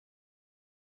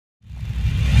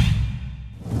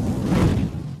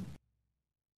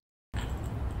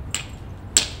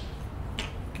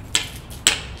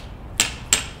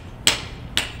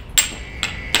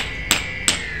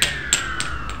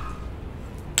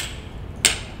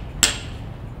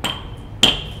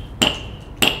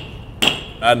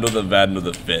Randal the Vandal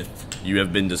the Fifth, you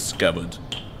have been discovered.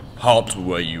 Halt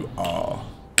where you are.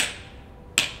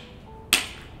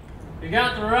 You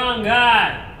got the wrong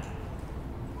guy.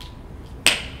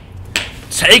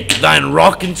 Take thine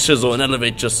rock and chisel and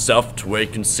elevate yourself to where you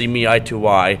can see me eye to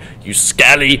eye, you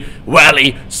scallywag.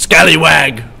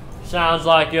 Sounds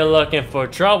like you're looking for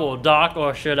trouble, Doc,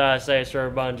 or should I say Sir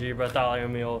Bungie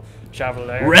Bartholomew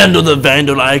Chevalier? Randal the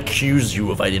Vandal, I accuse you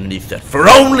of identity theft, for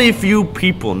only few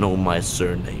people know my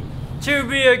surname. To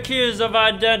be accused of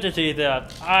identity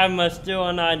theft, I must do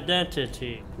an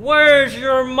identity. Where's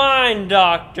your mind,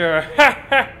 Doctor?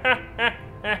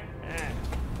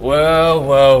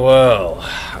 Well.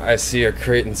 I see you're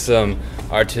creating some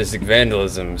artistic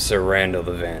vandalism, Sir Randal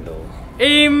the Vandal.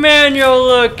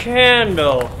 Emmanuel the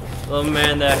Candle, the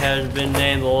man that has been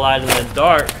named the light in the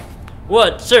dark.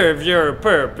 What serves your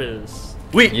purpose?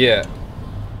 Yeah.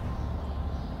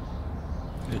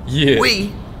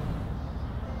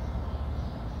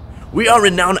 We are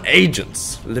renowned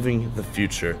agents, living the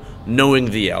future,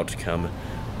 knowing the outcome,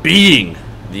 being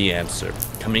the answer,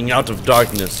 coming out of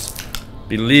darkness,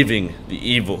 believing the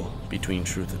evil between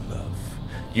truth and love,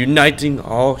 uniting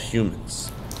all humans,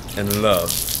 and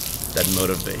love that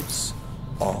motivates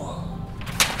all.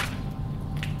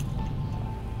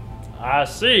 I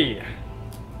see.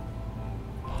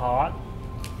 Hot.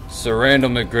 Sir Randal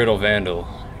McGriddle Vandal,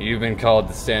 you've been called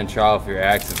to stand trial for your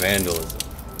acts of vandalism.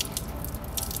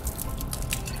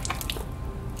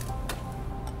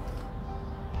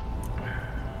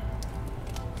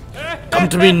 Come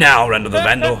to me now, Randal the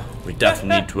Vandal. We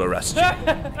definitely need to arrest you.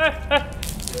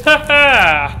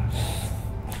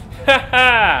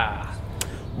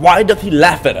 Why doth he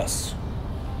laugh at us?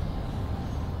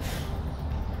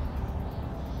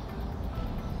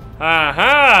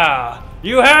 Aha!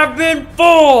 You have been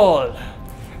fooled!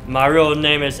 My real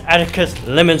name is Atticus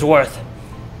Lemonsworth.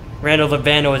 Randal the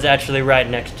Vandal is actually right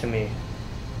next to me.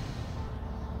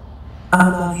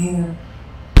 I'm not here.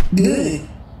 Good.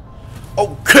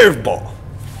 Oh, curveball!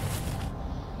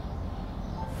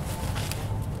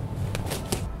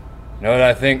 You know what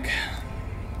I think?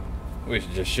 We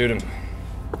should just shoot him.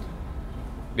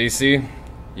 BC,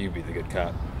 you be the good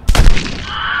cop.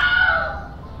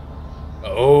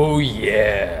 Oh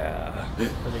yeah.